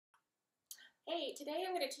Hey, today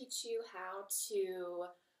I'm going to teach you how to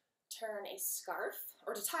turn a scarf,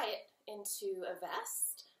 or to tie it into a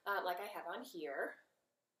vest, like I have on here.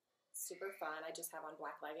 Super fun. I just have on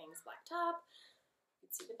black leggings, black top. You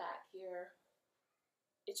can see the back here.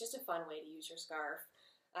 It's just a fun way to use your scarf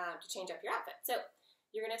to change up your outfit. So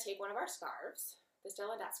you're going to take one of our scarves. The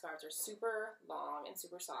Stella Dot scarves are super long and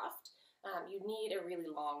super soft. You need a really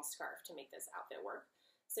long scarf to make this outfit work.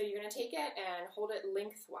 So you're going to take it and hold it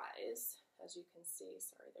lengthwise, as you can see.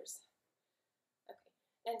 Sorry, okay.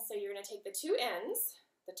 And so you're going to take the two ends,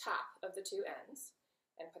 the top of the two ends,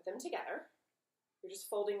 and put them together. You're just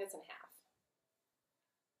folding this in half.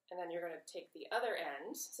 And then you're going to take the other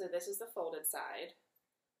end, so this is the folded side,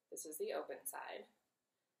 this is the open side.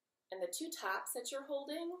 And the two tops that you're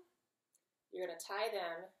holding, you're going to tie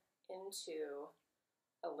them into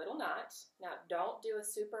a little knot. Now, don't do a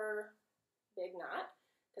super big knot,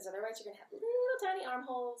 because otherwise you're going to have little tiny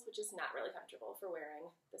armholes, which is not really comfortable for wearing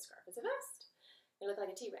the scarf as a vest. You look like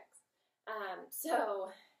a T-Rex. So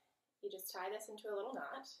you just tie this into a little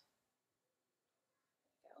knot.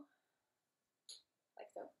 There you go. Like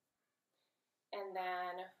so. And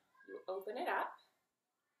then you open it up.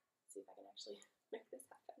 Let's see if I can actually make this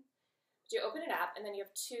happen. But you open it up, and then you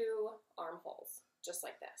have two armholes, just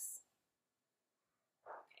like this.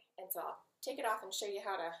 Okay, and so I'll take it off and show you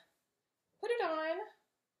how to put it on.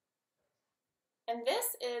 And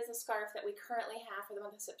this is a scarf that we currently have for the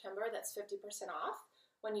month of September that's 50% off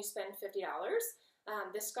when you spend $50.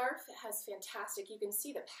 This scarf has fantastic, you can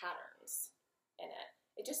see the patterns in it.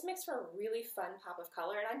 It just makes for a really fun pop of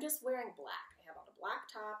color, and I'm just wearing black. I have on a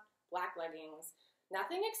black top, black leggings,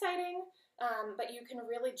 nothing exciting, but you can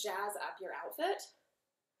really jazz up your outfit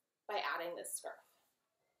by adding this scarf.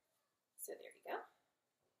 So there you go.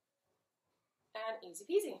 And easy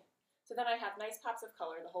peasy. So then I have nice pops of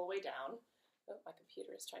color the whole way down. Oh, my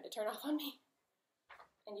computer is trying to turn off on me.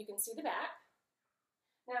 And you can see the back.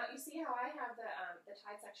 Now, you see how I have the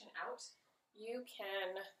tied section out? You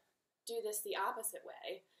can do this the opposite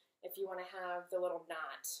way if you want to have the little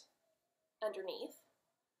knot underneath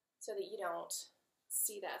so that you don't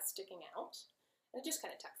see that sticking out. And it just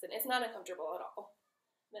kind of tucks in. It's not uncomfortable at all.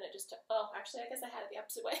 Then it just, oh, actually, I guess I had it the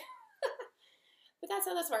opposite way. But that's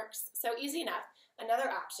how this works. So easy enough. Another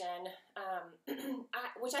option,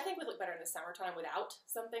 which I think would look better in the summertime without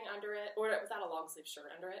something under it, or without a long sleeve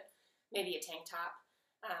shirt under it, maybe a tank top,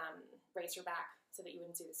 raise your back so that you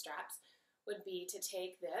wouldn't see the straps, would be to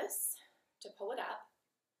take this, to pull it up,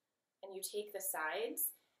 and you take the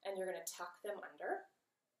sides, and you're going to tuck them under,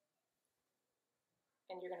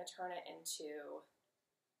 and you're going to turn it into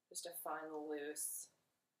just a fun, loose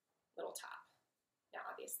little top. Now,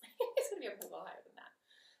 obviously, it's going to be a little higher than that.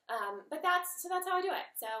 But that's how I do it.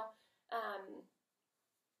 So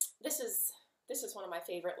this is one of my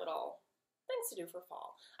favorite little things to do for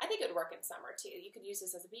fall. I think it would work in summer, too. You could use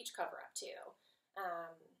this as a beach cover-up, too.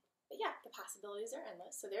 But yeah, the possibilities are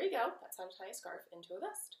endless. So there you go. That's how to tie a scarf into a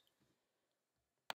vest.